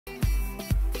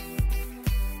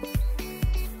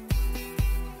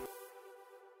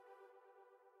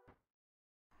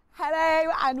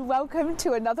Hello and welcome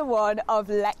to another one of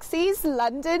Lexie's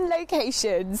London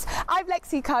Locations. I'm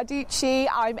Lexie Carducci.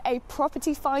 I'm a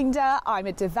property finder, I'm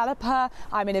a developer,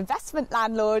 I'm an investment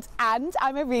landlord and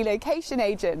I'm a relocation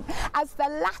agent. As the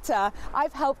latter,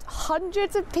 I've helped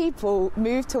hundreds of people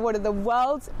move to one of the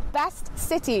world's best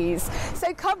cities.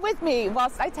 So come with me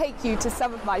whilst I take you to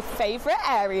some of my favourite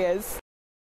areas.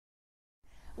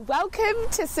 Welcome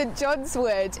to St John's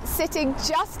Wood, sitting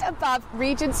just above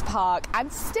Regent's Park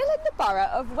and still in the borough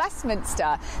of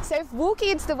Westminster. So if walking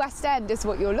into the West End is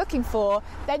what you're looking for,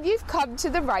 then you've come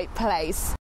to the right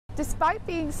place. Despite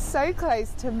being so close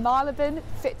to Marylebone,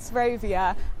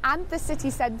 Fitzrovia and the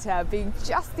city centre being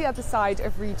just the other side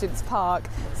of Regent's Park,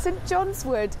 St John's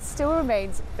Wood still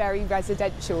remains very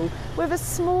residential, with a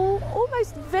small,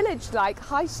 almost village-like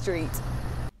high street.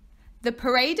 The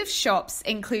parade of shops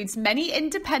includes many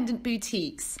independent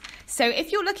boutiques, so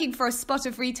if you're looking for a spot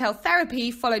of retail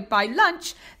therapy followed by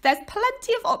lunch, there's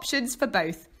plenty of options for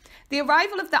both. The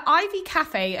arrival of the Abbey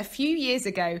cafe a few years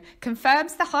ago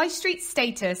confirms the high street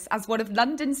status as one of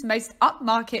London's most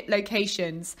upmarket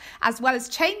locations. As well as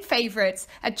chain favourites,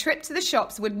 a trip to the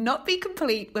shops would not be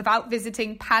complete without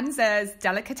visiting Panzer's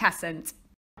Delicatessen.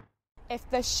 If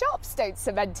the shops don't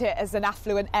cement it as an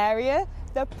affluent area,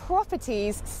 the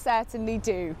properties certainly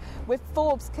do, with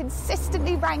Forbes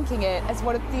consistently ranking it as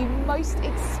one of the most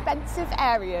expensive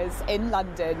areas in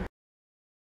London.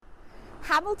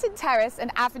 Hamilton Terrace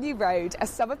and Avenue Road are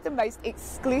some of the most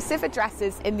exclusive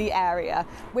addresses in the area,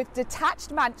 with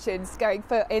detached mansions going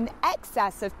for in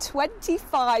excess of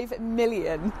 25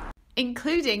 million.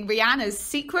 Including Rihanna's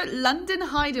secret London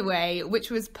hideaway, which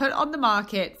was put on the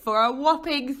market for a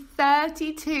whopping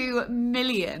 32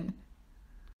 million.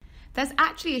 There's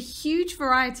actually a huge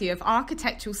variety of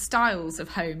architectural styles of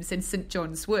homes in St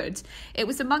John's Wood. It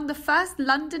was among the first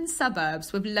London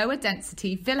suburbs with lower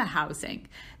density villa housing.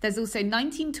 There's also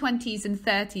 1920s and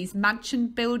 30s mansion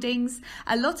buildings,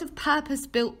 a lot of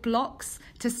purpose-built blocks,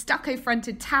 to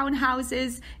stucco-fronted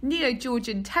townhouses,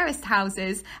 neo-Georgian terraced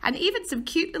houses, and even some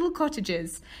cute little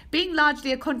cottages. Being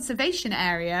largely a conservation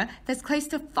area, there's close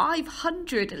to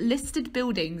 500 listed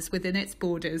buildings within its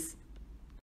borders.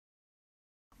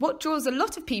 What draws a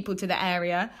lot of people to the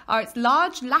area are its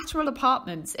large lateral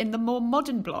apartments in the more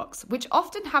modern blocks, which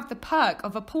often have the perk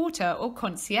of a porter or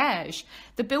concierge.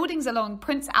 The buildings along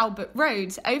Prince Albert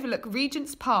Road overlook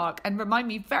Regent's Park and remind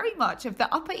me very much of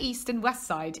the Upper East and West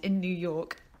Side in New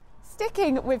York.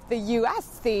 Sticking with the US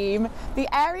theme, the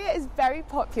area is very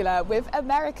popular with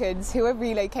Americans who are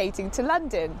relocating to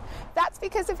London. That's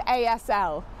because of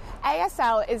ASL.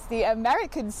 ASL is the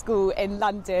American school in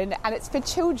London and it's for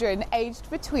children aged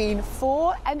between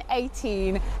 4 and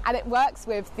 18 and it works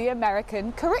with the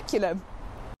American curriculum.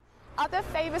 Other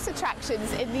famous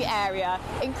attractions in the area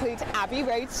include Abbey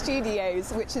Road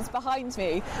Studios, which is behind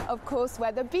me, of course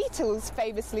where the Beatles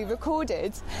famously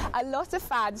recorded. A lot of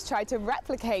fans try to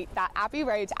replicate that Abbey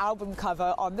Road album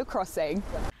cover on the crossing.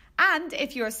 And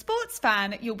if you're a sports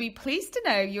fan, you'll be pleased to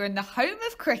know you're in the home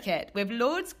of cricket with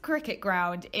Lord's Cricket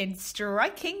Ground in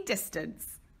striking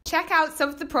distance. Check out some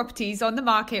of the properties on the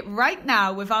market right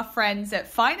now with our friends at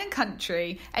Fine &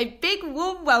 Country. A big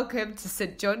warm welcome to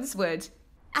St John's Wood.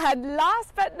 And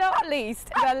last but not least,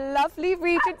 the lovely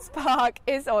Regent's Park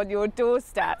is on your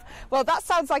doorstep. Well, that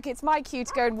sounds like it's my cue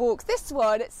to go and walk this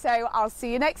one, so I'll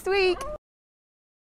see you next week.